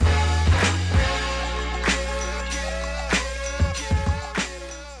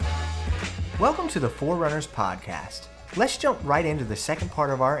Welcome to the Forerunners Podcast. Let's jump right into the second part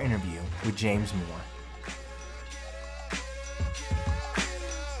of our interview with James Moore.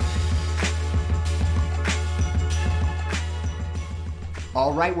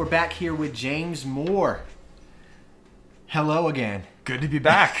 All right, we're back here with James Moore. Hello again. Good to be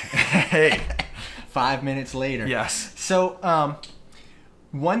back. Hey. 5 minutes later. Yes. So,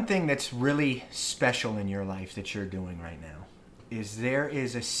 one thing that's really special in your life that you're doing right now is there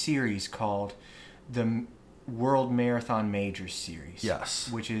is a series called the World Marathon Majors Series. Yes.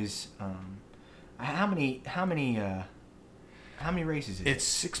 Which is how many races is it? It's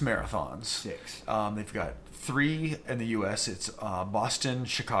 6 marathons. 6. They've got 3 in the U.S. It's Boston,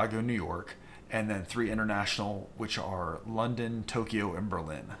 Chicago, New York, and then 3 international, which are London, Tokyo, and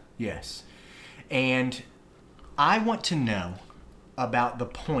Berlin. Yes. And I want to know about the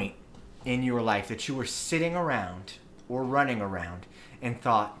point in your life that you were sitting around or running around and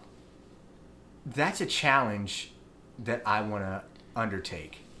thought, that's a challenge that I want to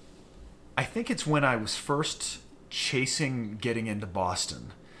undertake. I think it's when I was first chasing getting into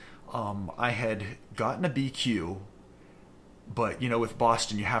Boston. I had gotten a BQ, but, with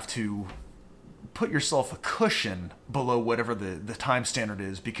Boston, you have to put yourself a cushion below whatever the time standard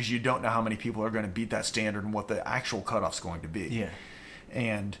is because you don't know how many people are going to beat that standard and what the actual cutoff's going to be. Yeah.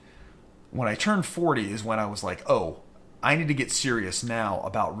 And when I turned 40 is when I was like, oh, I need to get serious now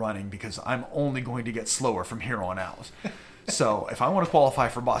about running because I'm only going to get slower from here on out. So if I want to qualify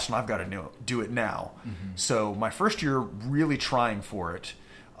for Boston, I've got to do it now. Mm-hmm. So my first year really trying for it,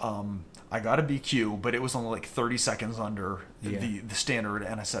 I got a BQ, but it was only like 30 seconds under the standard.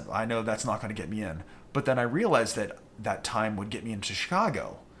 And I said, I know that's not going to get me in. But then I realized that time would get me into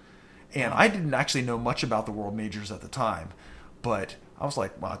Chicago. And I didn't actually know much about the World Majors at the time. But I was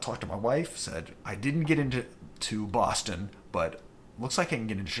like, well, I talked to my wife, said, I didn't get into Boston, but looks like I can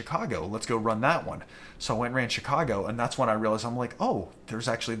get into Chicago. Let's go run that one. So I went and ran Chicago, and that's when I realized, I'm like, oh, there's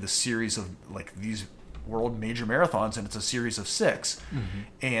actually this series of like these world major marathons, and it's a series of 6. Mm-hmm.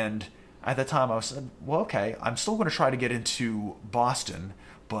 And at the time I said, well, okay, I'm still going to try to get into Boston,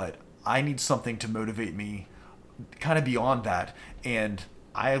 but I need something to motivate me kind of beyond that. And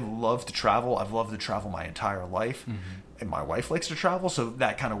I love to travel. I've loved to travel my entire life. Mm-hmm. And my wife likes to travel, so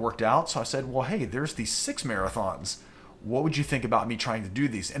that kind of worked out. So I said, well, hey, there's these 6 marathons. What would you think about me trying to do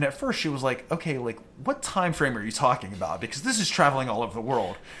these? And at first she was like, okay, like what time frame are you talking about? Because this is traveling all over the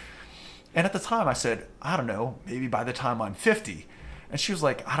world. And at the time I said, I don't know, maybe by the time I'm 50. And she was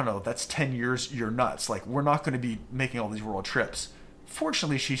like, I don't know, that's 10 years, you're nuts. Like, we're not going to be making all these world trips.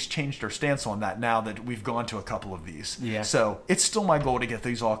 Fortunately, she's changed her stance on that now that we've gone to a couple of these. Yeah. So it's still my goal to get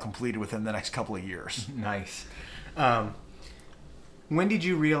these all completed within the next couple of years. Nice. When did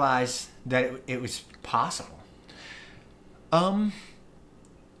you realize that it was possible? Or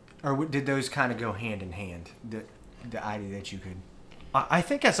did those kind of go hand in hand? The idea that you could... I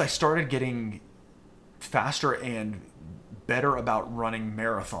think as I started getting faster and better about running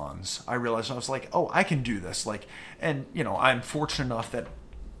marathons, I realized I was like, oh, I can do this. Like, and I'm fortunate enough that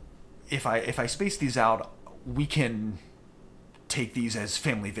if I space these out, we can take these as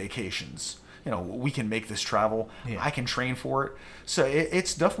family vacations. We can make this travel. Yeah. I can train for it. So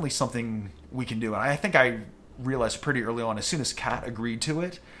it's definitely something we can do. And I think I realized pretty early on, as soon as Kat agreed to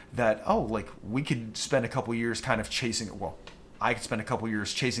it, that, we could spend a couple years kind of chasing it. Well, I could spend a couple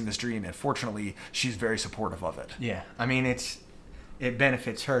years chasing this dream. And fortunately, she's very supportive of it. Yeah. I mean, it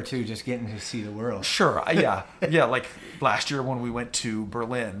benefits her too, just getting to see the world. Sure. Yeah. Yeah. Like last year when we went to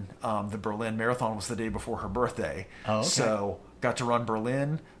Berlin, the Berlin Marathon was the day before her birthday. Oh, okay. So got to run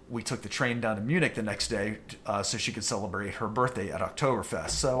Berlin. We took the train down to Munich the next day so she could celebrate her birthday at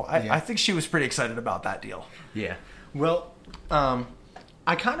Oktoberfest. So I think she was pretty excited about that deal. Yeah. Well,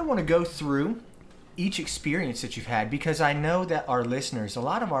 I kind of want to go through each experience that you've had because I know that a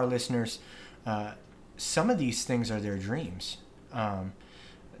lot of our listeners, some of these things are their dreams.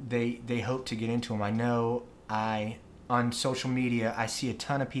 They hope to get into them. I know on social media, I see a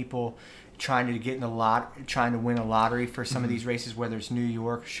ton of people trying to win a lottery for some of these races, whether it's New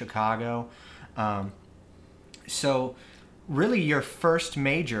York, Chicago. So really your first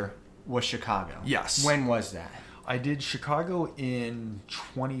major was Chicago. Yes. When was that? I did Chicago in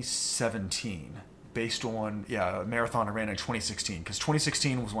 2017 based on a marathon I ran in 2016 because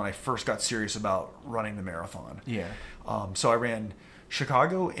 2016 was when I first got serious about running the marathon. Yeah. So I ran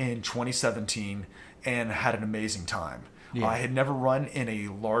Chicago in 2017 and had an amazing time. Yeah. I had never run in a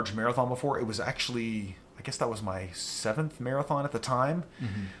large marathon before. It was actually, I guess that was my 7th marathon at the time.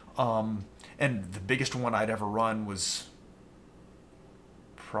 Mm-hmm. And the biggest one I'd ever run was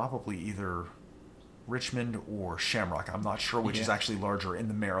probably either Richmond or Shamrock. I'm not sure which is actually larger in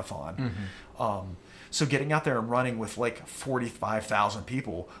the marathon. Mm-hmm. So getting out there and running with like 45,000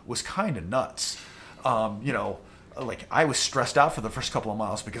 people was kind of nuts. Like I was stressed out for the first couple of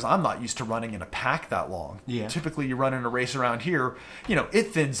miles because I'm not used to running in a pack that long. Yeah. Typically you run in a race around here,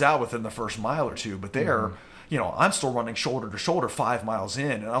 it thins out within the first mile or two, but there, I'm still running shoulder to shoulder 5 miles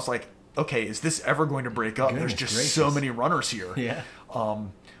in. And I was like, okay, is this ever going to break up? Goodness There's just gracious. so many runners here. Yeah.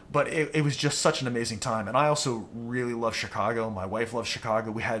 But it was just such an amazing time. And I also really love Chicago. My wife loves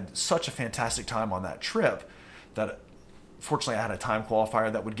Chicago. We had such a fantastic time on that trip that fortunately I had a time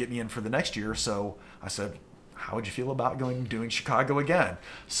qualifier that would get me in for the next year. So I said, how would you feel about doing Chicago again?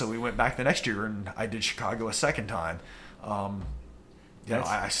 So we went back the next year and I did Chicago a second time.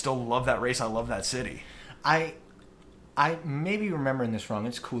 I still love that race. I love that city. I may be remembering this wrong.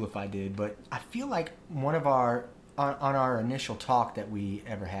 It's cool if I did, but I feel like one of our on our initial talk that we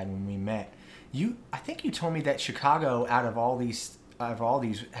ever had when we met, I think you told me that Chicago out of all these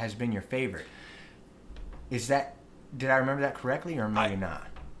has been your favorite. Did I remember that correctly or maybe not?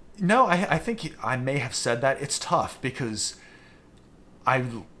 No, I think I may have said that. It's tough because I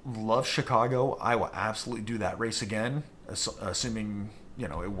love Chicago. I will absolutely do that race again, assuming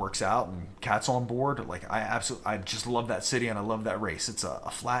it works out and Cat's on board. Like I just love that city and I love that race. It's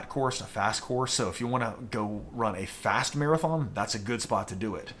a flat course, a fast course. So if you want to go run a fast marathon, that's a good spot to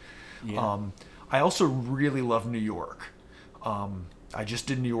do it. Yeah. I also really love New York. I just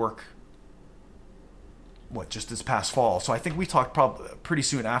did New York. Just this past fall. So I think we talked probably pretty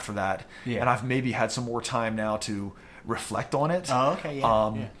soon after that. Yeah. And I've maybe had some more time now to reflect on it. Oh, okay.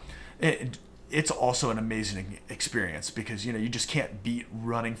 Yeah. It's also an amazing experience because, you just can't beat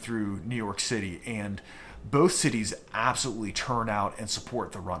running through New York City, and both cities absolutely turn out and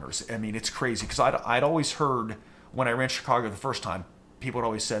support the runners. I mean, it's crazy because I'd always heard when I ran Chicago the first time, people had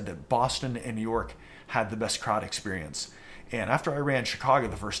always said that Boston and New York had the best crowd experience. And after I ran Chicago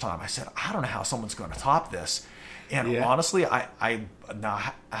the first time, I said, I don't know how someone's going to top this. And honestly, I now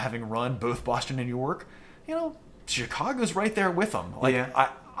having run both Boston and New York, Chicago's right there with them.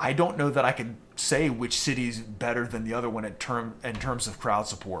 I don't know that I could say which city's better than the other one in terms of crowd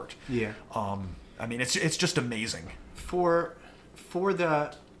support. Yeah. I mean, it's just amazing. For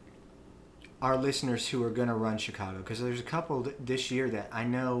our listeners who are going to run Chicago, because there's a couple this year that I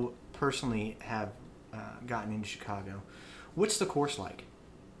know personally have gotten into Chicago. What's the course like?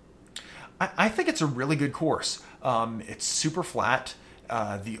 I think it's a really good course. It's super flat.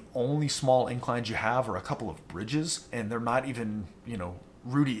 The only small inclines you have are a couple of bridges, and they're not even,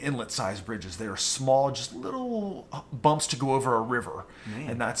 Rudy Inlet sized bridges. They are small, just little bumps to go over a river,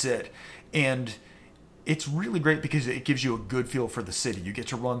 and that's it. And it's really great because it gives you a good feel for the city. You get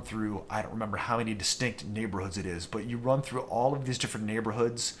to run through, I don't remember how many distinct neighborhoods it is, but you run through all of these different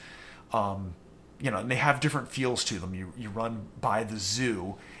neighborhoods. And they have different feels to them. You run by the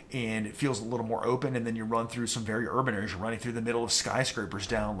zoo, and it feels a little more open, and then you run through some very urban areas. You're running through the middle of skyscrapers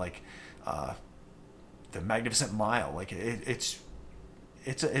down like the Magnificent Mile. Like it's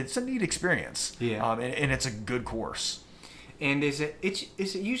a neat experience. Yeah. And it's a good course. And is it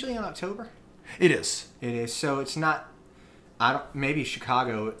usually in October? It is. It is. So it's not. Maybe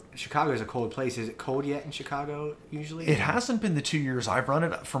Chicago. Chicago is a cold place. Is it cold yet in Chicago usually? It hasn't been the 2 years I've run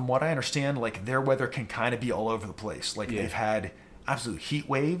it. From what I understand, like their weather can kind of be all over the place. Like they've had absolute heat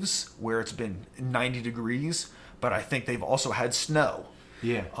waves where it's been 90 degrees, but I think they've also had snow.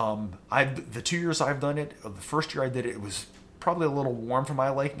 Yeah. The 2 years I've done it, the first year I did it, it was probably a little warm for my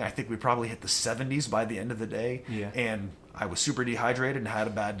liking. I think we probably hit the 70s by the end of the day. Yeah. And I was super dehydrated and had a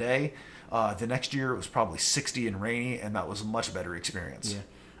bad day. The next year it was probably 60 and rainy, and that was a much better experience. Yeah.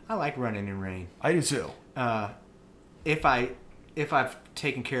 I like running in rain. I do too. If I've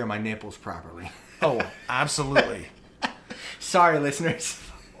taken care of my nipples properly. Oh, absolutely. Sorry, listeners.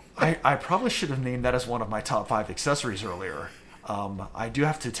 I probably should have named that as one of my top 5 accessories earlier. I do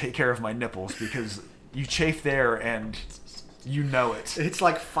have to take care of my nipples because you chafe there and you know it. It's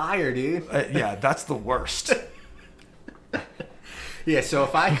like fire, dude. Yeah, that's the worst. Yeah, so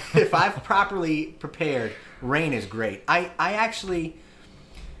if I've properly prepared, rain is great. I actually,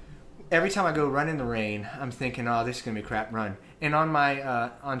 every time I go run in the rain, I'm thinking, oh, this is gonna be a crap run. And on my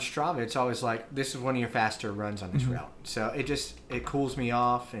on Strava, it's always like, this is one of your faster runs on this route. So it cools me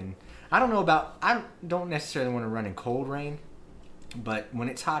off, and I don't necessarily want to run in cold rain, but when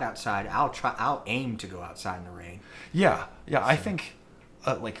it's hot outside, I'll aim to go outside in the rain. Yeah, I think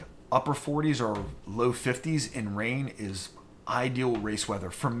like upper 40s or low 50s in rain is ideal race weather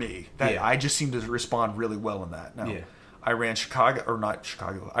for me. I just seem to respond really well in that. Now, I ran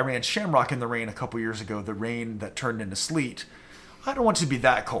I ran Shamrock in the rain a couple years ago. The rain that turned into sleet. I don't want it to be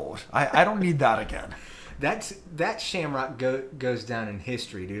that cold. I don't need that again. That Shamrock goes down in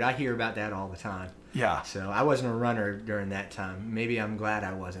history, dude. I hear about that all the time. Yeah. So I wasn't a runner during that time. Maybe I'm glad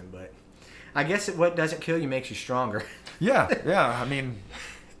I wasn't, but I guess what doesn't kill you makes you stronger. Yeah. I mean,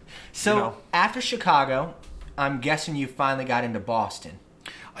 so after Chicago, I'm guessing you finally got into Boston.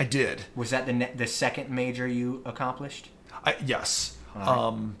 I did. Was that the second major you accomplished? Yes.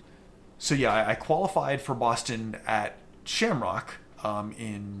 Right. So yeah, I qualified for Boston at Shamrock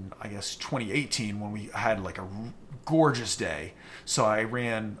in, I guess, 2018 when we had like a gorgeous day. So I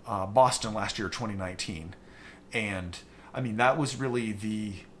ran Boston last year, 2019, and I mean that was really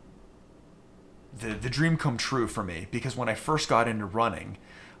the dream come true for me, because when I first got into running,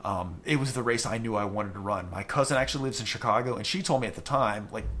 it was the race I knew I wanted to run. My cousin actually lives in Chicago, and she told me at the time,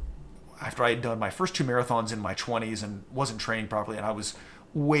 like after I had done my first 2 marathons in my 20s and wasn't training properly, and I was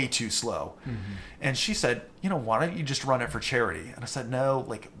way too slow. Mm-hmm. And she said, why don't you just run it for charity? And I said, no,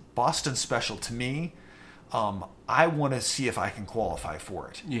 like Boston's special to me. I want to see if I can qualify for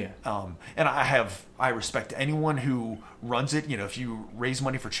it. Yeah. And I respect anyone who runs it. If you raise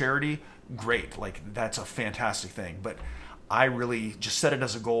money for charity, great. Like that's a fantastic thing. But I really just set it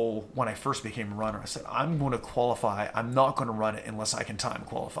as a goal when I first became a runner. I said, I'm going to qualify. I'm not going to run it unless I can time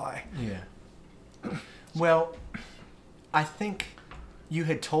qualify. Yeah. Well, I think you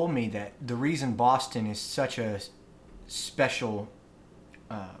had told me that the reason Boston is such a special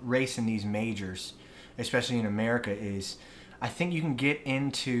race in these majors, especially in America, is I think you can get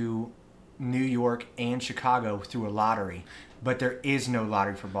into New York and Chicago through a lottery, but there is no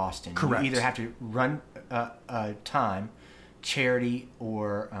lottery for Boston. Correct. You either have to run a time, charity,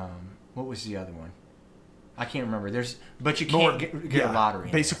 or what was the other one? I can't remember. But you can't get a lottery.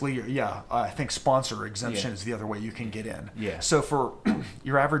 Basically, I think sponsor exemption is the other way you can get in. Yeah. So for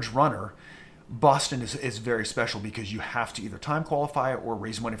your average runner, Boston is very special because you have to either time qualify or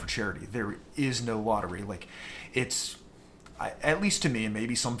raise money for charity. There is no lottery. Like it's, at least to me, and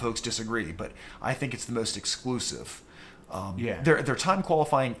maybe some folks disagree, but I think it's the most exclusive. Their time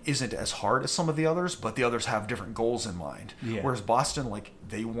qualifying isn't as hard as some of the others, but the others have different goals in mind. Yeah. Whereas Boston, like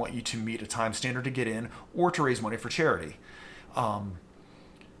they want you to meet a time standard to get in or to raise money for charity.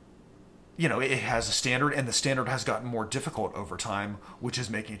 It has a standard, and the standard has gotten more difficult over time, which is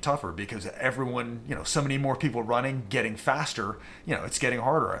making it tougher because everyone, so many more people running, getting faster, it's getting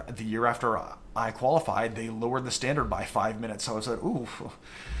harder. The year after I qualified, they lowered the standard by 5 minutes. So I was like, ooh,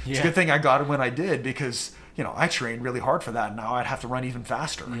 it's a good thing I got it when I did, because I trained really hard for that, and now I'd have to run even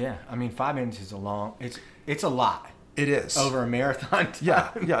faster. Yeah, I mean, 5 minutes is it's a lot. It is. Over a marathon time.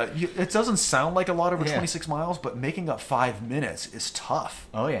 Yeah. It doesn't sound like a lot over 26 miles, but making up 5 minutes is tough.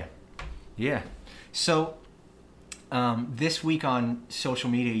 Oh, yeah. Yeah. So, this week on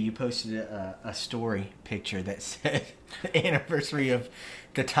social media, you posted a story picture that said the anniversary of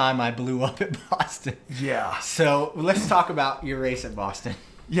the time I blew up at Boston. Yeah. So, let's talk about your race at Boston.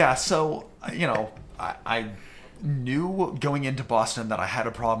 Yeah, so, I knew going into Boston that I had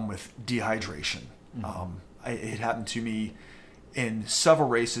a problem with dehydration. Mm-hmm. It happened to me in several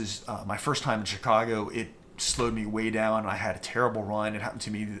races. My first time in Chicago, it slowed me way down. I had a terrible run. It happened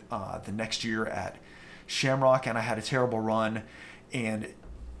to me the next year at Shamrock, and I had a terrible run, and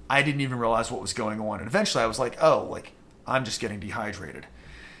I didn't even realize what was going on. And eventually I was like, I'm just getting dehydrated.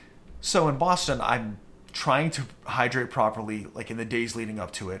 So in Boston, I'm trying to hydrate properly, like in the days leading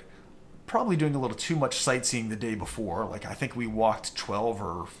up to it. Probably doing a little too much sightseeing the day before. Like I think we walked 12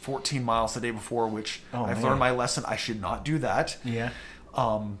 or 14 miles the day before, which I've learned my lesson. I should not do that. Yeah.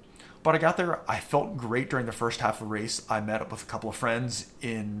 But I got there. I felt great during the first half of the race. I met up with a couple of friends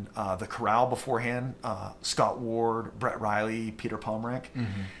in the corral beforehand. Scott Ward, Brett Riley, Peter Pomrink.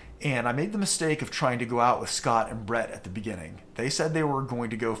 Mm-hmm. And I made the mistake of trying to go out with Scott and Brett at the beginning. They said they were going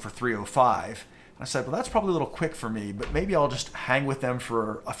to go for 3:05. I said, well, that's probably a little quick for me, but maybe I'll just hang with them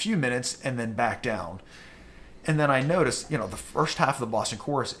for a few minutes and then back down. And then I noticed, the first half of the Boston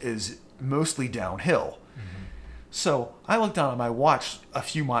course is mostly downhill. Mm-hmm. So I looked down at my watch a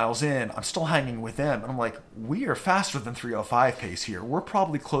few miles in. I'm still hanging with them. And I'm like, we are faster than 3:05 pace here. We're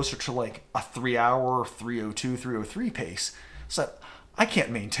probably closer to like a 3 hour, 3:02, 3:03 pace. So I can't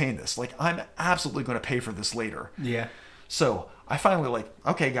maintain this. Like, I'm absolutely going to pay for this later. Yeah. So I finally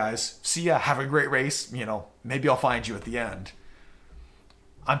okay, guys, see ya. Have a great race. Maybe I'll find you at the end.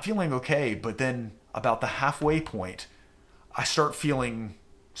 I'm feeling okay, but then about the halfway point, I start feeling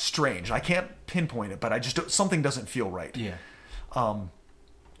strange. I can't pinpoint it, but something doesn't feel right. Yeah.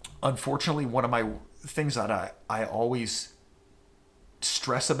 Unfortunately, one of my things that I always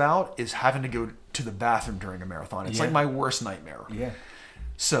stress about is having to go to the bathroom during a marathon. It's like my worst nightmare. Yeah.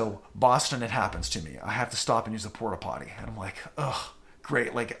 So Boston, it happens to me. I have to stop and use the porta potty, and I'm like, ugh,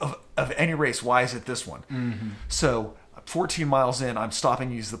 great. Like of any race, why is it this one? Mm-hmm. So 14 miles in, I'm stopping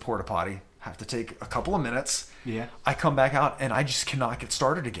to use the porta potty. Have to take a couple of minutes. Yeah. I come back out and I just cannot get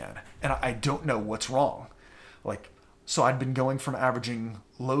started again, and I don't know what's wrong. Like, so I'd been going from averaging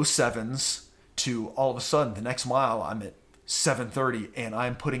low sevens to all of a sudden the next mile I'm at 7:30, and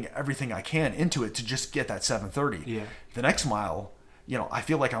I'm putting everything I can into it to just get that 7:30. Yeah. The next mile, you know, I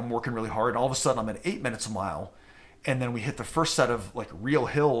feel like I'm working really hard, and all of a sudden I'm at 8 minutes a mile, and then we hit the first set of like real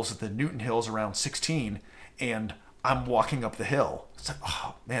hills at the Newton Hills around 16, and I'm walking up the hill. It's like,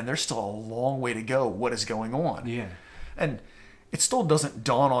 oh man, there's still a long way to go. What is going on? Yeah. And it still doesn't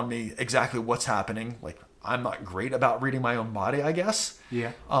dawn on me exactly what's happening. Like, I'm not great about reading my own body, I guess.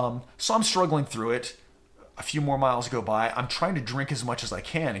 Yeah. So I'm struggling through it. A few more miles go by. I'm trying to drink as much as I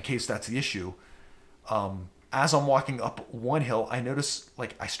can in case that's the issue. As I'm walking up one hill, I notice,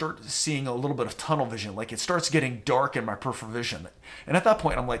 like, I start seeing a little bit of tunnel vision. Like, it starts getting dark in my peripheral vision. And at that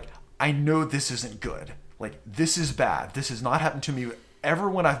point, I'm like, I know this isn't good. Like, this is bad. This has not happened to me ever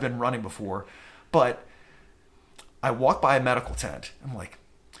when I've been running before. But I walk by a medical tent. I'm like,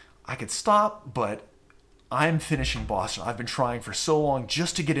 I could stop, but I'm finishing Boston. I've been trying for so long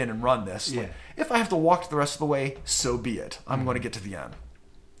just to get in and run this. Yeah. Like, if I have to walk the rest of the way, so be it. I'm going to get to the end.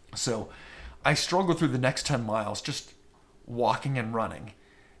 So I struggle through the next 10 miles just walking and running.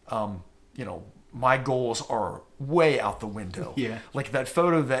 You know, my goals are way out the window. Yeah. Like, that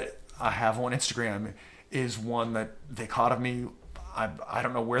photo that I have on Instagram is one that they caught of me. I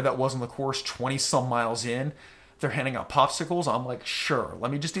don't know where that was on the course, 20 some miles in. They're handing out popsicles. I'm like, sure,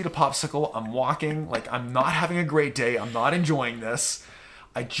 let me just eat a popsicle. I'm walking. Like, I'm not having a great day. I'm not enjoying this.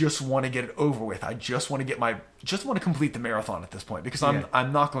 I just want to get it over with. I just want to want to complete the marathon at this point, because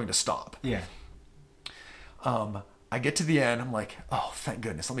I'm not going to stop. Yeah. I get to the end. I'm like, oh, thank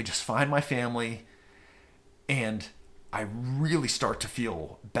goodness. Let me just find my family. And I really start to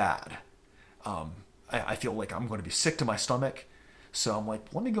feel bad. I feel like I'm going to be sick to my stomach. So I'm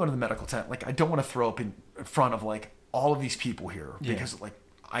like, let me go into the medical tent. Like, I don't want to throw up in front of like all of these people here, because like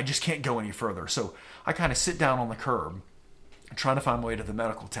I just can't go any further. So I kind of sit down on the curb, trying to find my way to the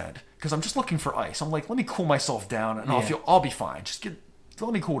medical tent, because I'm just looking for ice. I'm like, let me cool myself down, and I'll be fine.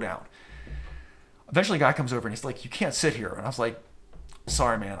 Let me cool down. Eventually, a guy comes over and he's like, you can't sit here. And I was like,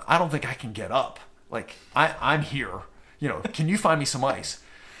 sorry, man, I don't think I can get up. Like, I'm here. You know, can you find me some ice?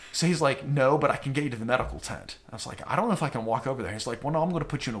 So he's like, no, but I can get you to the medical tent. I was like, I don't know if I can walk over there. He's like, well, no, I'm going to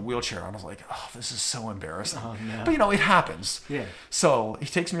put you in a wheelchair. And I was like, oh, this is so embarrassing. Oh, no. But, you know, it happens. Yeah. So he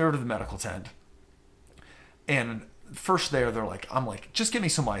takes me over to the medical tent. And first there, I'm like, just give me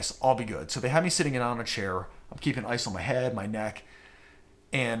some ice. I'll be good. So they have me sitting down on a chair. I'm keeping ice on my head, my neck.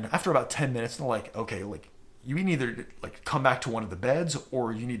 And after about 10 minutes, they're like, okay, like, you can either like come back to one of the beds,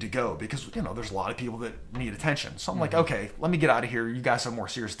 or you need to go, because, you know, there's a lot of people that need attention. So I'm like, okay, let me get out of here. You guys have more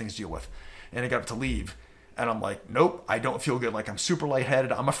serious things to deal with. And I got up to leave, and I'm like, nope, I don't feel good. Like, I'm super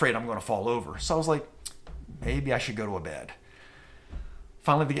lightheaded. I'm afraid I'm going to fall over. So I was like, maybe I should go to a bed.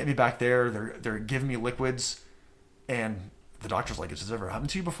 Finally, they get me back there. They're giving me liquids, and the doctor's like, has this ever happened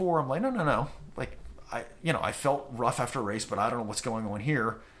to you before? I'm like, no. Like, I felt rough after a race, but I don't know what's going on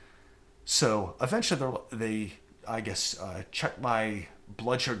here. So eventually they check my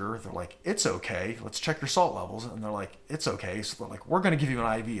blood sugar. They're like, it's okay. Let's check your salt levels. And they're like, it's okay. So they're like, we're going to give you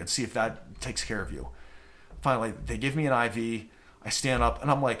an IV and see if that takes care of you. Finally, they give me an IV. I stand up, and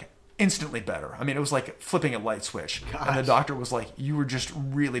I'm like instantly better. I mean, it was like flipping a light switch. Gosh. And the doctor was like, you were just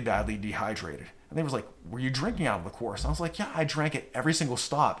really badly dehydrated. And they was like, were you drinking out of the course? And I was like, yeah, I drank at every single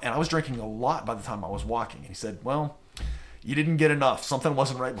stop. And I was drinking a lot by the time I was walking. And he said, well, you didn't get enough. Something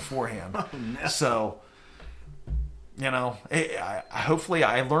wasn't right beforehand. Oh, no. So, you know, hopefully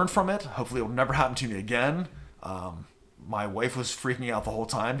I learned from it. Hopefully it will never happen to me again. My wife was freaking out the whole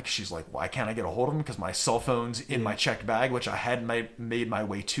time, because she's like, why can't I get a hold of him? Because my cell phone's in my checked bag, which I hadn't made my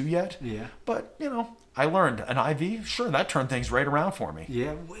way to yet. Yeah. But, you know, I learned an IV. Sure, that turned things right around for me.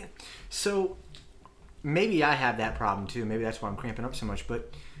 Yeah. So maybe I have that problem too. Maybe that's why I'm cramping up so much.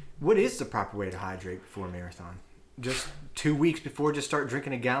 But what is the proper way to hydrate before a marathon? Just 2 weeks before, just start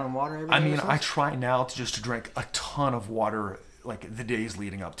drinking a gallon of water every day? I mean, I try now to drink a ton of water, like, the days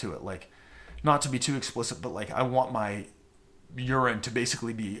leading up to it. Like, not to be too explicit, but like, I want my urine to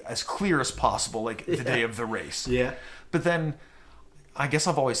basically be as clear as possible, like the day of the race. Yeah. But then I guess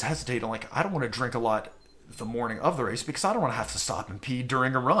I've always hesitated. Like, I don't want to drink a lot the morning of the race, because I don't want to have to stop and pee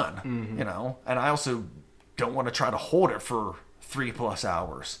during a run, you know? And I also don't want to try to hold it for 3+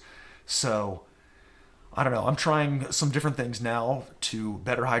 hours. So I don't know. I'm trying some different things now to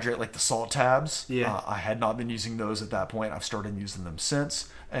better hydrate, like the salt tabs. Yeah. I had not been using those at that point. I've started using them since.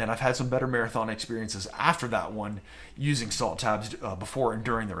 And I've had some better marathon experiences after that one using salt tabs before and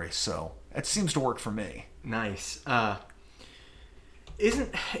during the race. So it seems to work for me. Nice.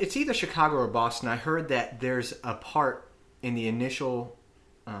 It's either Chicago or Boston. I heard that there's a part in the initial,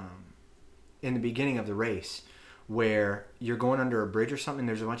 in the beginning of the race, where you're going under a bridge or something.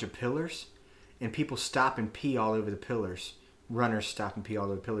 There's a bunch of pillars, and people stop and pee all over the pillars. Runners stop and pee all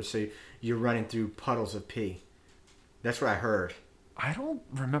over the pillars. So you're running through puddles of pee. That's what I heard. I don't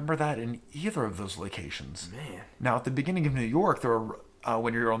remember that in either of those locations. Man. Now, at the beginning of New York, there are,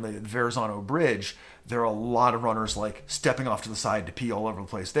 when you're on the Verrazano Bridge, there are a lot of runners like stepping off to the side to pee all over the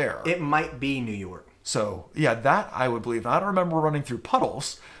place there. It might be New York. So, yeah, that I would believe. I don't remember running through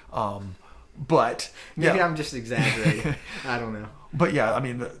puddles, but... Maybe yeah. I'm just exaggerating. I don't know. But yeah, I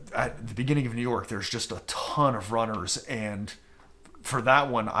mean, at the beginning of New York, there's just a ton of runners. And for that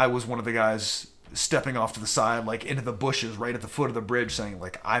one, I was one of the guys stepping off to the side, like into the bushes right at the foot of the bridge saying,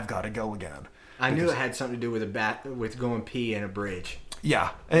 like, I've got to go again. I knew it had something to do with going pee in a bridge. Yeah,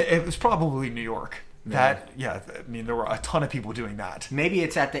 it was probably New York. I mean, there were a ton of people doing that. Maybe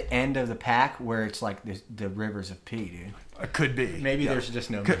it's at the end of the pack where it's like the rivers of pee, dude. It could be. Maybe there's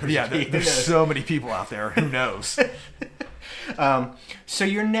just no rivers yeah, of pee. there's so many people out there. Who knows? So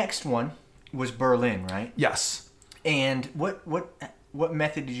your next one was Berlin, right? Yes. And what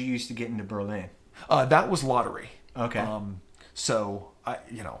method did you use to get into Berlin? That was lottery. Okay. So I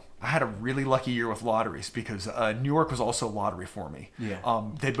had a really lucky year with lotteries because New York was also lottery for me. Yeah.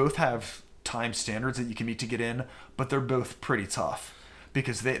 They both have time standards that you can meet to get in, but they're both pretty tough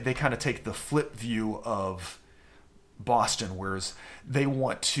because they kind of take the flip view of Boston, whereas they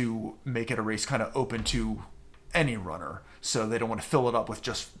want to make it a race kind of open to any runner. So they don't want to fill it up with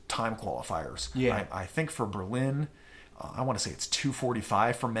just time qualifiers. Yeah. I think for Berlin, I want to say it's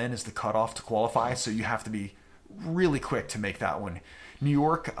 2:45 for men is the cutoff to qualify. So you have to be really quick to make that one. New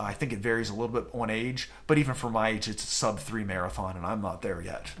York, I think it varies a little bit on age, but even for my age, it's a sub-3 marathon, and I'm not there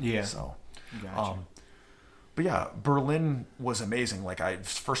yet. Yeah. So, Gotcha. but yeah, Berlin was amazing. Like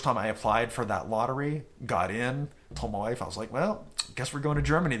first time I applied for that lottery, got in, told my wife, I was like, well, guess we're going to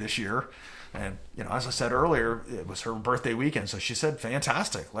Germany this year. And, as I said earlier, it was her birthday weekend. So she said,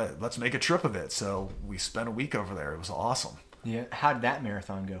 fantastic, let's make a trip of it. So we spent a week over there. It was awesome. Yeah. How did that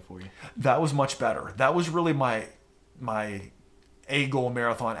marathon go for you? That was much better. That was really my A-goal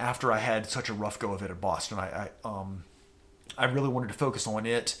marathon after I had such a rough go of it at Boston. I really wanted to focus on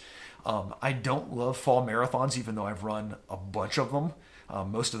it. I don't love fall marathons, even though I've run a bunch of them.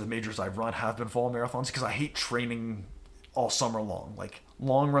 Most of the majors I've run have been fall marathons because I hate training all summer long. Like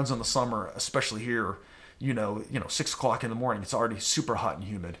long runs in the summer, especially here, 6 o'clock in the morning, it's already super hot and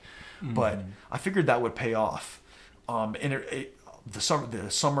humid. Mm-hmm. But I figured that would pay off. The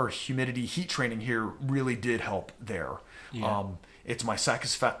summer humidity heat training here really did help there. Yeah. It's my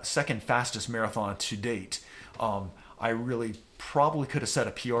second fastest marathon to date. I really probably could have set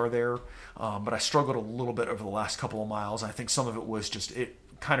a PR there, but I struggled a little bit over the last couple of miles. I think some of it was just it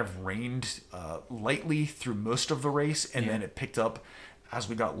kind of rained lightly through most of the race, and then it picked up as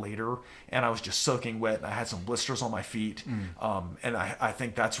we got later, and I was just soaking wet, and I had some blisters on my feet, and I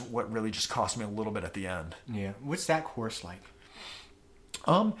think that's what really just cost me a little bit at the end. Yeah. What's that course like?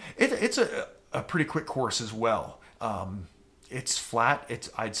 It's a pretty quick course as well. It's flat.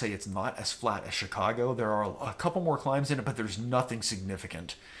 I'd say it's not as flat as Chicago. There are a couple more climbs in it, but there's nothing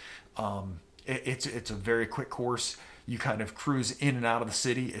significant. It's a very quick course. You kind of cruise in and out of the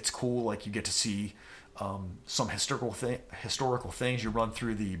city. It's cool. Like you get to see some historical things. You run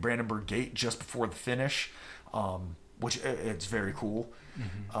through the Brandenburg Gate just before the finish, which it's very cool.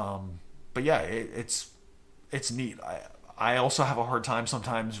 Mm-hmm. But yeah, it's neat. I also have a hard time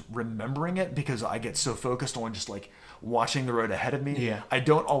sometimes remembering it because I get so focused on just like watching the road ahead of me. Yeah. I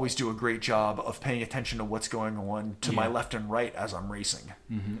don't always do a great job of paying attention to what's going on to my left and right as I'm racing.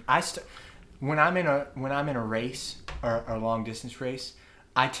 Mm-hmm. When I'm in a race or a long distance race,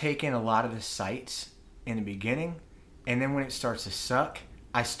 I take in a lot of the sights in the beginning, and then when it starts to suck,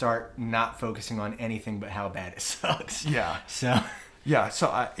 I start not focusing on anything but how bad it sucks. Yeah. So. Yeah.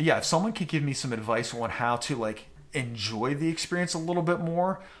 So if someone could give me some advice on how to like enjoy the experience a little bit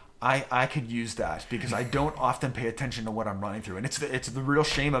more, I could use that because I don't often pay attention to what I'm running through. And it's the real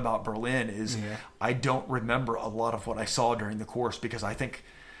shame about Berlin is I don't remember a lot of what I saw during the course because I think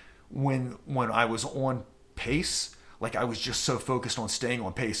when I was on pace, like I was just so focused on staying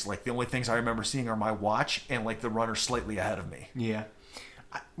on pace. Like the only things I remember seeing are my watch and like the runner slightly ahead of me. Yeah.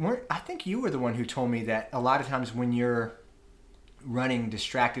 I think you were the one who told me that a lot of times when you're running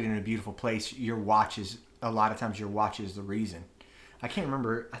distracted in a beautiful place, a lot of times your watch is the reason. I can't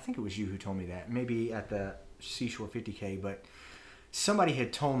remember. I think it was you who told me that. Maybe at the Seashore 50K, but somebody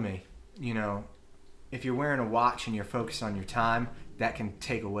had told me, if you're wearing a watch and you're focused on your time, that can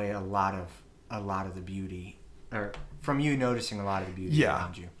take away a lot of the beauty, or from you noticing a lot of the beauty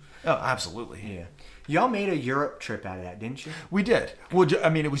around you. Oh, absolutely. Yeah. Y'all made a Europe trip out of that, didn't you? We did. Well,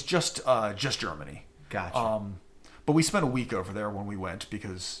 it was just Germany. Gotcha. But we spent a week over there when we went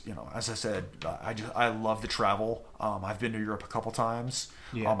because, as I said, I love to travel. I've been to Europe a couple times.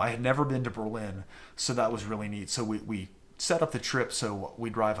 Yeah. I had never been to Berlin, so that was really neat. So we set up the trip so we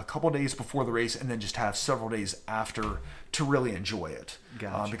drive a couple days before the race and then just have several days after to really enjoy it.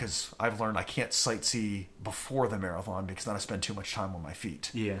 Gotcha. Because I've learned I can't sightsee before the marathon because then I spend too much time on my feet.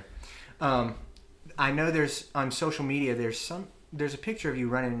 Yeah. I know there's on social media there's a picture of you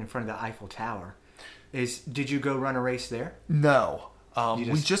running in front of the Eiffel Tower. Did you go run a race there? No.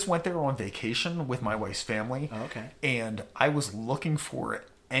 We just went there on vacation with my wife's family. Oh, okay. And I was looking for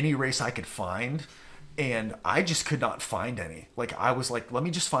any race I could find, and I just could not find any. Like, I was like, let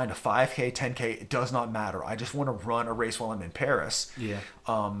me just find a 5K, 10K. It does not matter. I just want to run a race while I'm in Paris. Yeah.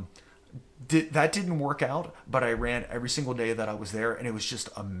 That didn't work out, but I ran every single day that I was there, and it was just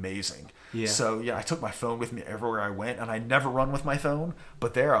amazing. Yeah. So, yeah, I took my phone with me everywhere I went, and I never run with my phone.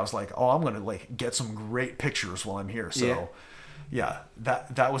 But there, I was like, oh, I'm going to, get some great pictures while I'm here. So, yeah,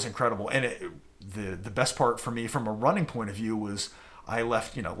 that was incredible. And the best part for me from a running point of view was I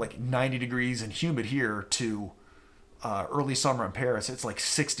left, 90 degrees and humid here to early summer in Paris. It's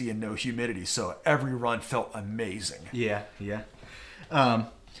 60 and no humidity. So every run felt amazing. Yeah, yeah.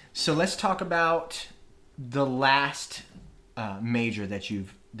 So let's talk about the last major that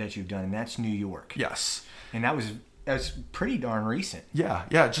you've done, and that's New York. Yes. And that was pretty darn recent. Yeah,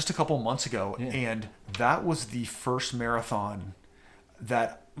 just a couple months ago. Yeah. And that was the first marathon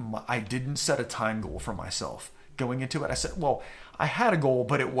that I didn't set a time goal for myself. Going into it, I said, well, I had a goal,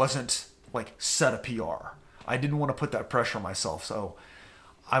 but it wasn't set a PR. I didn't want to put that pressure on myself. So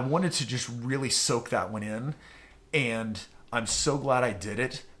I wanted to just really soak that one in. And I'm so glad I did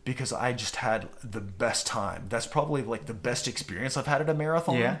it because I just had the best time. That's probably the best experience I've had at a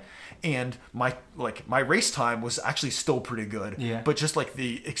marathon. Yeah. And my race time was actually still pretty good. Yeah. But just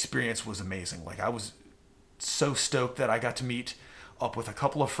the experience was amazing. I was so stoked that I got to meet up with a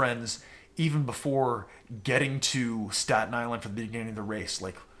couple of friends even before getting to Staten Island for the beginning of the race.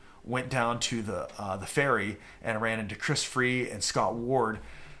 Went down to the ferry and ran into Chris Free and Scott Ward.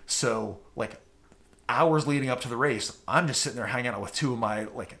 So hours leading up to the race, I'm just sitting there hanging out with two of my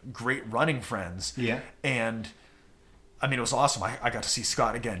great running friends. Yeah. And it was awesome. I got to see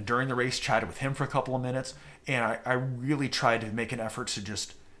Scott again during the race, chatted with him for a couple of minutes, and I really tried to make an effort to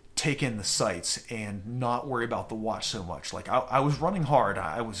just take in the sights and not worry about the watch so much. I was running hard.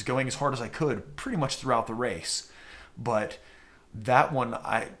 I was going as hard as I could pretty much throughout the race. But that one,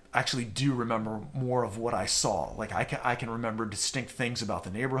 I actually do remember more of what I saw. I can remember distinct things about the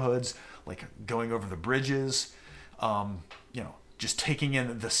neighborhoods, going over the bridges, just taking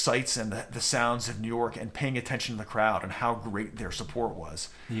in the sights and the sounds of New York and paying attention to the crowd and how great their support was.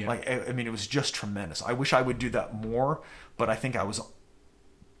 Yeah. It was just tremendous. I wish I would do that more, but I think I was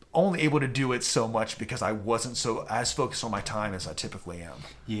only able to do it so much because I wasn't as focused on my time as I typically am.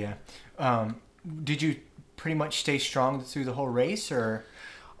 Yeah. Did you pretty much stay strong through the whole race, or?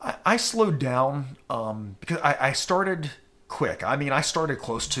 I slowed down because I started quick. I started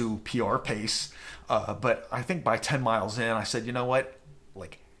close to PR pace, but I think by 10 miles in, I said, you know what?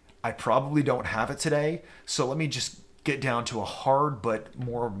 I probably don't have it today, so let me just get down to a hard but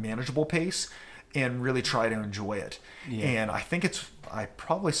more manageable pace and really try to enjoy it. Yeah. And I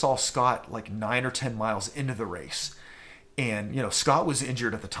probably saw Scott 9 or 10 miles into the race. And, Scott was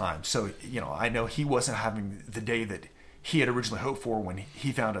injured at the time. So, I know he wasn't having the day that he had originally hoped for when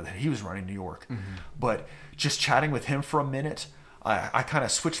he found out that he was running New York. Mm-hmm. But just chatting with him for a minute, I kind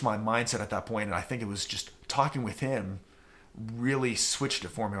of switched my mindset at that point. And I think it was just talking with him really switched it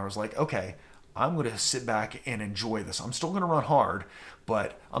for me. I was like, okay, I'm going to sit back and enjoy this. I'm still going to run hard,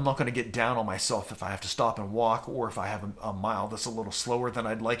 but I'm not going to get down on myself if I have to stop and walk or if I have a mile that's a little slower than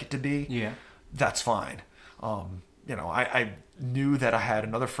I'd like it to be. Yeah. That's fine. I knew that I had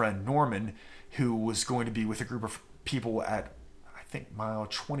another friend, Norman, who was going to be with a group of people at, I think, mile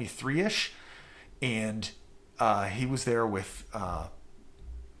 23-ish. And he was there with,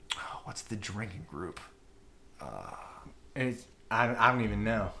 what's the drinking group? I don't even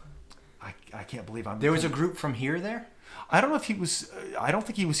know. I can't believe I'm... There was a group from here there? I don't know if he was... I don't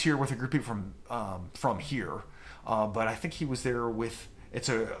think he was here with a group of people from here. But I think he was there with It's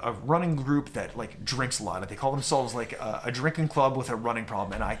a running group that like drinks a lot. They call themselves like a drinking club with a running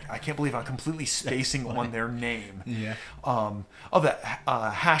problem, and I can't believe I'm completely spacing on their name. Yeah. The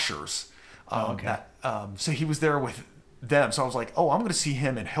Hashers. Okay. So he was there with them. So I was like, oh, I'm going to see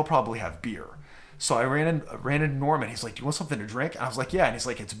him, and he'll probably have beer. So I ran into Norman. He's like, do you want something to drink? And I was like, yeah. And he's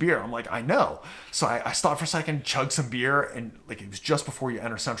like, it's beer. I'm like, I know. So I stopped for a second, chugged some beer, and like it was just before you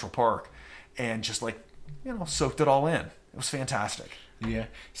enter Central Park, and just like, soaked it all in. It was fantastic. Yeah.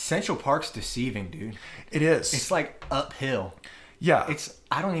 Central Park's deceiving, dude. It is. It's like uphill. Yeah.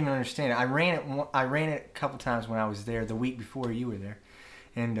 I don't even understand it. I ran it a couple times when I was there the week before you were there.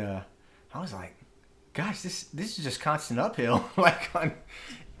 And I was like, gosh, this is just constant uphill.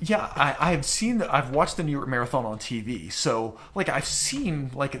 Yeah, I've watched the New York Marathon on TV, so like I've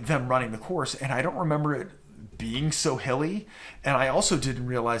seen like them running the course, and I don't remember it being so hilly. And I also didn't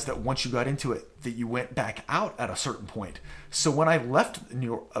realize that once you got into it, that you went back out at a certain point. So when I left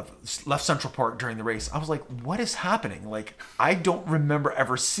left Central Park during the race, I was like, what is happening? Like, I don't remember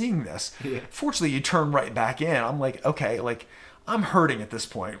ever seeing this. Yeah. Fortunately, you turn right back in. I'm like, okay, like, I'm hurting at this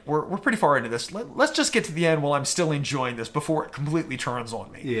point. We're pretty far into this. Let's just get to the end while I'm still enjoying this before it completely turns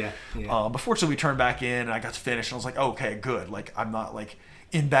on me. Yeah. But fortunately, we turned back in, and I got to finish, and I was like, okay, good. Like, I'm not, like,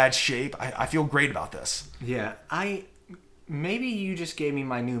 in bad shape. I feel great about this. Yeah. Maybe you just gave me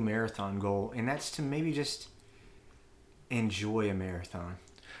my new marathon goal, and that's to maybe just enjoy a marathon.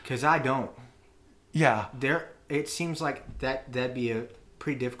 Because I don't. Yeah. It seems like that'd be a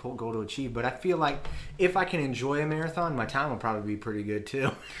pretty difficult goal to achieve, but I feel like if I can enjoy a marathon, my time will probably be pretty good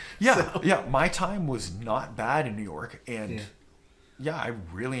too. Yeah, my time was not bad in New York, and I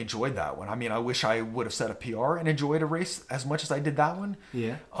really enjoyed that one. I mean, I wish I would have set a PR and enjoyed a race as much as I did that one.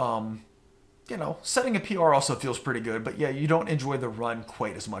 Yeah. Setting a PR also feels pretty good, but yeah, you don't enjoy the run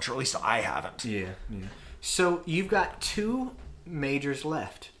quite as much, or at least I haven't. Yeah. So you've got 2 majors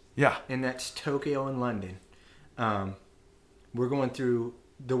left. Yeah. And that's Tokyo and London.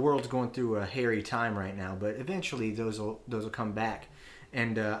 The world's going through a hairy time right now, but eventually those will come back.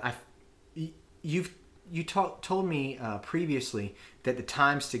 And you told me previously that the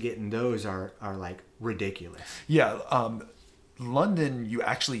times to get in those are like ridiculous. Yeah, London you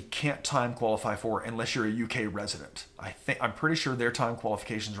actually can't time qualify for unless you're a UK resident. I'm pretty sure their time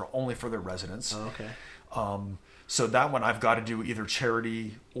qualifications are only for their residents. Oh, okay. So that one I've got to do either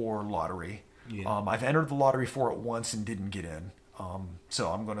charity or lottery. Yeah. I've entered the lottery for it once and didn't get in.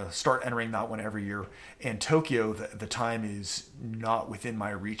 So I'm going to start entering that one every year. And Tokyo, the time is not within my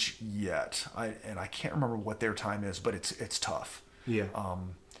reach yet. I can't remember what their time is, but it's tough. Yeah.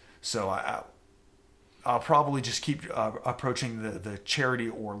 So I'll probably just keep approaching the charity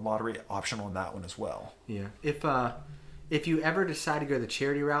or lottery option on that one as well. Yeah. If you ever decide to go the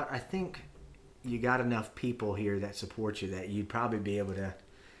charity route, I think you got enough people here that support you that you'd probably be able to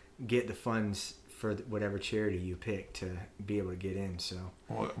get the funds for whatever charity you pick to be able to get in. So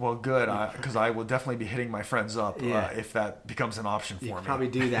well good, because I will definitely be hitting my friends up if that becomes an option for me. You can probably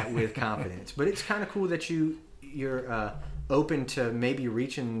do that with confidence. But it's kind of cool that you're open to maybe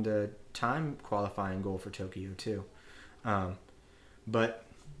reaching the time qualifying goal for Tokyo too. But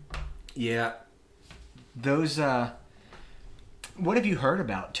yeah, those. What have you heard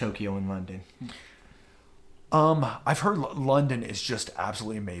about Tokyo and London? I've heard London is just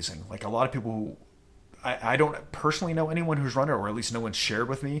absolutely amazing. Like a lot of people who I don't personally know anyone who's run it, or at least no one's shared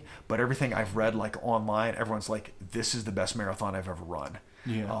with me, but everything I've read like online, everyone's like, this is the best marathon I've ever run.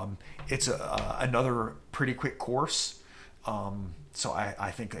 Yeah. It's another pretty quick course. So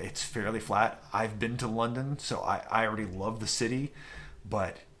I think it's fairly flat. I've been to London, so I already love the city,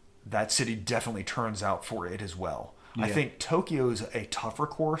 but that city definitely turns out for it as well. Yeah. I think Tokyo is a tougher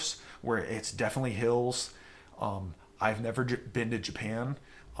course where it's definitely hills. I've never been to Japan.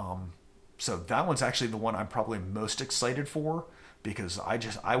 So that one's actually the one I'm probably most excited for, because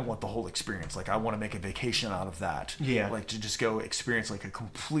I want the whole experience. Like I want to make a vacation out of that. Yeah. Like to just go experience like a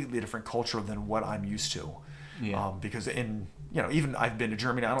completely different culture than what I'm used to. Yeah. Because even I've been to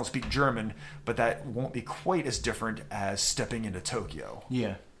Germany, I don't speak German, but that won't be quite as different as stepping into Tokyo.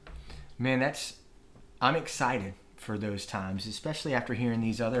 Yeah. Man, I'm excited for those times, especially after hearing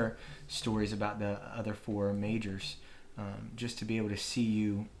these other stories about the other 4 majors. Just to be able to see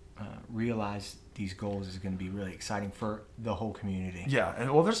you realize these goals is going to be really exciting for the whole community. Yeah,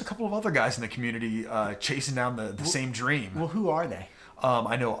 and well, there's a couple of other guys in the community chasing down the same dream. Well, who are they?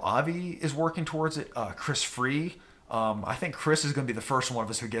 I know Avi is working towards it. Chris Free. I think Chris is going to be the first one of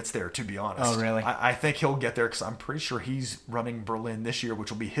us who gets there, to be honest. Oh, really? I think he'll get there because I'm pretty sure he's running Berlin this year,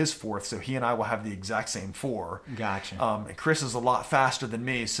 which will be his 4th. So he and I will have the exact same 4. Gotcha. And Chris is a lot faster than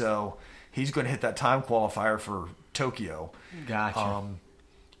me, so he's going to hit that time qualifier for Tokyo. Gotcha.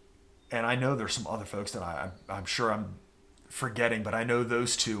 And I know there's some other folks that I'm sure I'm forgetting, but I know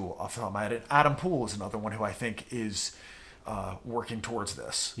those two off the top of my head. Adam Poole is another one who I think is working towards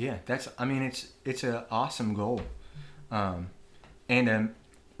this. Yeah, it's an awesome goal, and a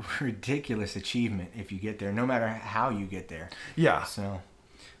ridiculous achievement if you get there, no matter how you get there. Yeah. So,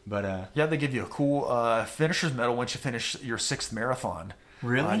 but yeah, they give you a cool finisher's medal once you finish your 6th marathon.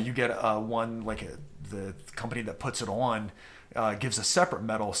 Really? You get one the company that puts it on gives a separate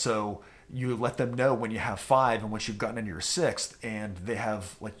medal, so you let them know when you have 5 and once you've gotten into your 6th, and they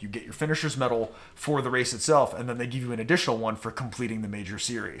have you get your finisher's medal for the race itself, and then they give you an additional one for completing the major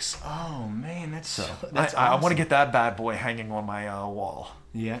series. oh man, that's I awesome. want to get that bad boy hanging on my wall.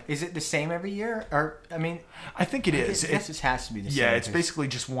 Yeah, is it the same every year, or I mean? I think it is. I guess it has to be the same. Yeah, it's basically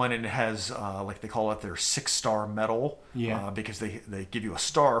just one, and it has they call it their 6-star medal. Yeah. Because they give you a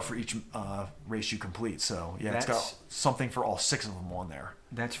star for each race you complete. So yeah, it's got something for all 6 of them on there.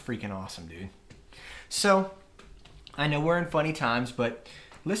 That's freaking awesome, dude. So, I know we're in funny times, but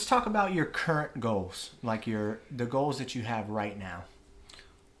let's talk about your current goals, like the goals that you have right now.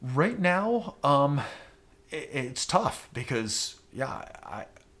 Right now, it's tough because I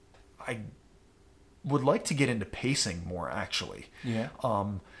would like to get into pacing more actually. Yeah.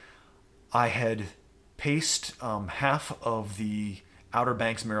 I had paced half of the Outer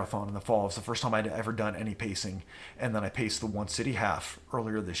Banks Marathon in the fall. It was the first time I'd ever done any pacing. And then I paced the One City half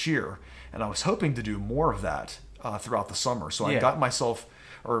earlier this year. And I was hoping to do more of that throughout the summer. So I got myself,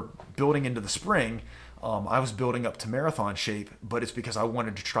 or building into the spring, I was building up to marathon shape, but it's because I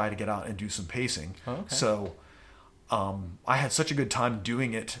wanted to try to get out and do some pacing. Oh, okay. So I had such a good time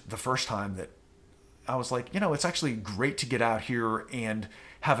doing it the first time that I was like, it's actually great to get out here and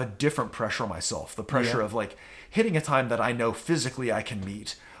have a different pressure on myself. The pressure of hitting a time that I know physically I can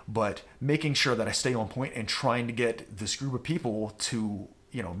meet, but making sure that I stay on point and trying to get this group of people to,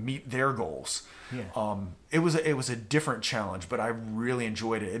 meet their goals. Yeah. It was a different challenge, but I really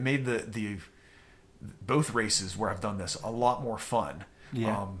enjoyed it. It made the both races where I've done this a lot more fun.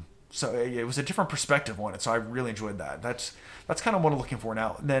 Yeah. So it was a different perspective on it. So I really enjoyed that. That's kind of what I'm looking for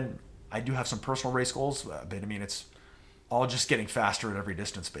now. And then I do have some personal race goals, but I mean, it's all just getting faster at every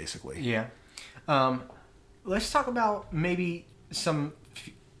distance, basically. Yeah. Let's talk about maybe some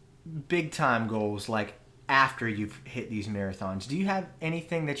big time goals, like after you've hit these marathons. Do you have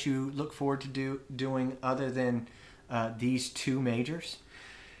anything that you look forward to doing other than these 2 majors?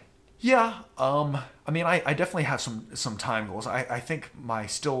 Yeah. I mean, I definitely have some time goals. I think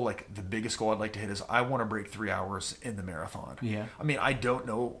the biggest goal I'd like to hit is I want to break 3 hours in the marathon. Yeah. I mean, I don't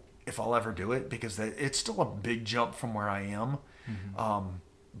know if I'll ever do it because it's still a big jump from where I am. Mm-hmm.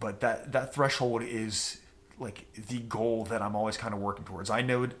 But that threshold is the goal that I'm always kind of working towards. I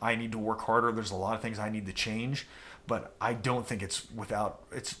know I need to work harder. There's a lot of things I need to change, but I don't think it's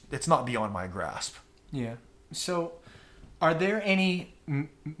not beyond my grasp. Yeah. So, are there any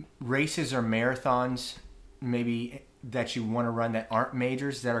races or marathons maybe that you want to run that aren't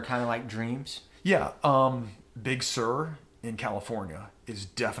majors that are kind of like dreams? Yeah. Big Sur in California is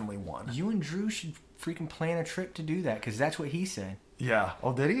definitely one. You and Drew should freaking plan a trip to do that because that's what he said. Yeah.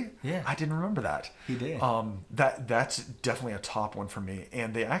 Oh, did he? Yeah. I didn't remember that. He did. That's definitely a top one for me.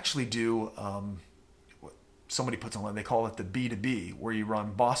 And they actually do, somebody puts online, they call it the B2B, where you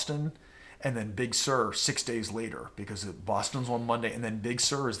run Boston and then Big Sur 6 days later, because Boston's on Monday and then Big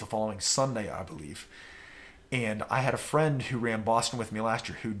Sur is the following Sunday, I believe. And I had a friend who ran Boston with me last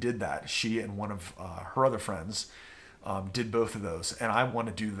year who did that. She and one of her other friends did both of those, and I want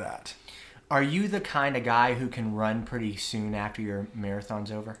to do that. Are you the kind of guy who can run pretty soon after your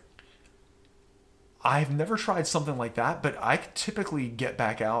marathon's over? I've never tried something like that, but I typically get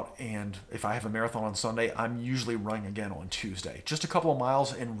back out, and if I have a marathon on Sunday, I'm usually running again on Tuesday. Just a couple of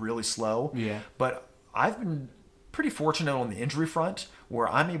miles and really slow. Yeah. But I've been pretty fortunate on the injury front where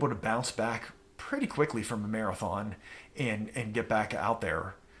I'm able to bounce back pretty quickly from a marathon and get back out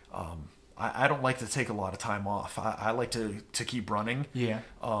there. I don't like to take a lot of time off. I like to keep running. Yeah.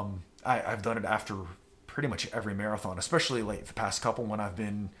 I've done it after pretty much every marathon, especially the past couple when I've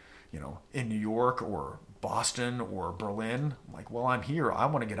been, in New York or Boston or Berlin. I'm like, well, I'm here. I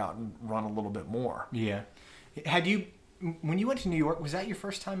want to get out and run a little bit more. Yeah. When you went to New York, was that your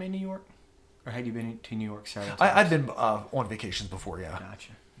first time in New York? Or had you been to New York several times? I've been on vacations before, yeah.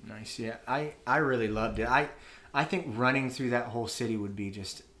 Gotcha. Nice. Yeah. I really loved it. I think running through that whole city would be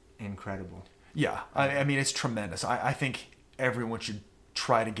just incredible. Yeah. I mean, it's tremendous. I think everyone should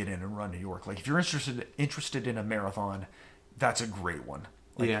try to get in and run New York. If you're interested in a marathon, that's a great one.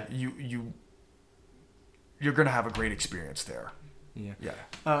 Yeah. You're going to have a great experience there. Yeah.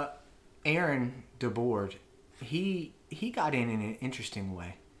 Yeah. Aaron DeBoard, he got in an interesting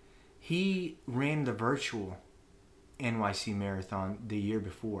way. He ran the virtual NYC Marathon the year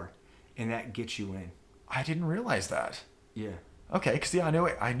before, and that gets you in. I didn't realize that. Yeah. Okay, because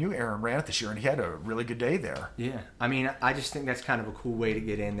I knew Aaron ran it this year, and he had a really good day there. Yeah. I mean, I just think that's kind of a cool way to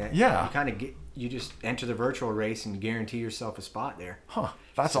get in. That Yeah. you just enter the virtual race and guarantee yourself a spot there. Huh.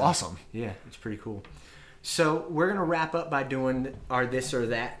 That's awesome. Yeah, it's pretty cool. So we're gonna wrap up by doing our this or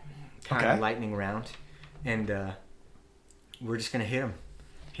that kind of lightning round, and we're just gonna hit them.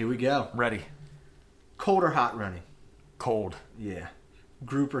 Here we go. Ready. Cold or hot running? Cold. Yeah.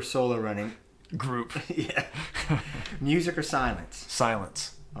 Group or solo running? Group. Yeah. Music or silence?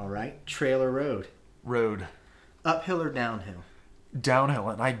 Silence. All right. Trail or road? Road. Uphill or downhill? Downhill,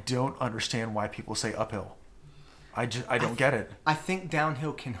 and I don't understand why people say uphill. I don't get it. I think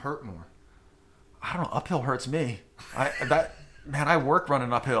downhill can hurt more. I don't know. Uphill hurts me. I work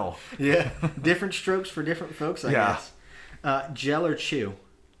running uphill. Yeah. Different strokes for different folks, I guess. Gel or chew?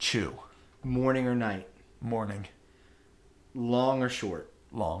 Chew. Morning or night? Morning. Long or short?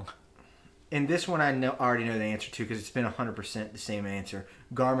 Long. And this one I already know the answer to because it's been 100% the same answer.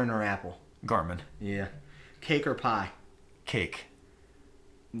 Garmin or Apple? Garmin. Yeah. Cake or pie? Cake.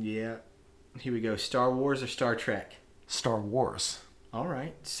 Yeah. Here we go. Star Wars or Star Trek? Star Wars. All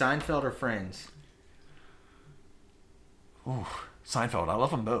right. Seinfeld or Friends? Ooh, Seinfeld. I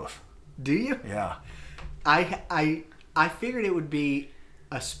love them both. Do you? Yeah. I figured it would be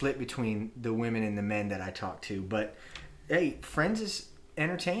a split between the women and the men that I talked to, but hey, Friends is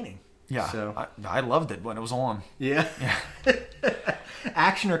entertaining. Yeah. So I loved it when it was on. yeah.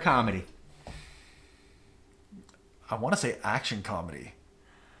 Action or comedy? I want to say action comedy.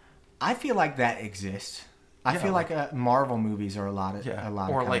 I feel like that exists. I feel like Marvel movies are a lot of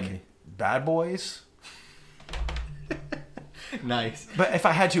or comedy. like Bad Boys. Nice. But if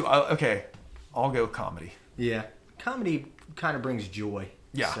I had to, I'll go comedy. Yeah, comedy kind of brings joy.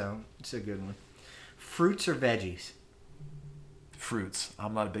 Yeah. So it's a good one. Fruits or veggies? Fruits.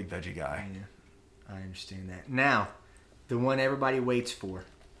 I'm not a big veggie guy. Yeah, I understand that. Now, the one everybody waits for,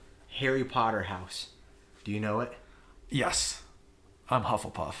 Harry Potter house. Do you know it? Yes. I'm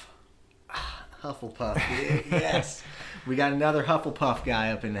Hufflepuff. Hufflepuff. Yes. We got another Hufflepuff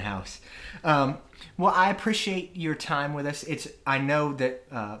guy up in the house. Well, I appreciate your time with us. I know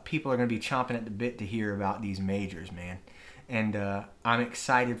that people are going to be chomping at the bit to hear about these majors, man. And I'm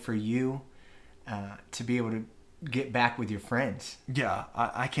excited for you to be able to get back with your friends. Yeah,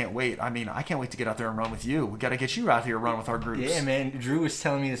 I can't wait. I mean, I can't wait to get out there and run with you. We got to get you out here and run with our groups. Yeah, man. Drew was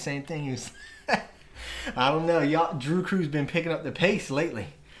telling me the same thing. He was, I don't know. Drew Crew's been picking up the pace lately.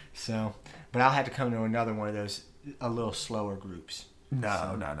 So, but I'll have to come to another one of those a little slower groups.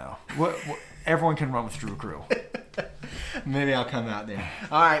 No. What, everyone can run with Drew Crew. Maybe I'll come out there.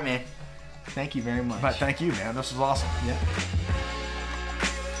 All right, man. Thank you very much. But thank you, man. This was awesome. Yeah.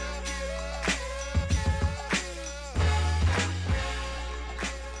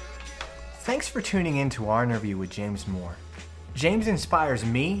 Thanks for tuning in to our interview with James Moore. James inspires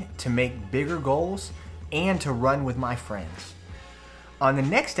me to make bigger goals and to run with my friends. On the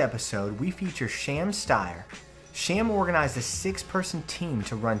next episode, we feature Sham Steyer. Sham organized a 6-person team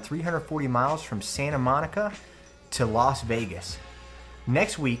to run 340 miles from Santa Monica to Las Vegas.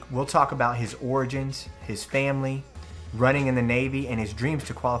 Next week, we'll talk about his origins, his family, running in the Navy, and his dreams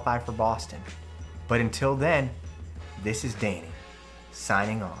to qualify for Boston. But until then, this is Danny,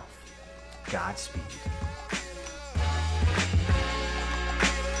 signing off. Godspeed.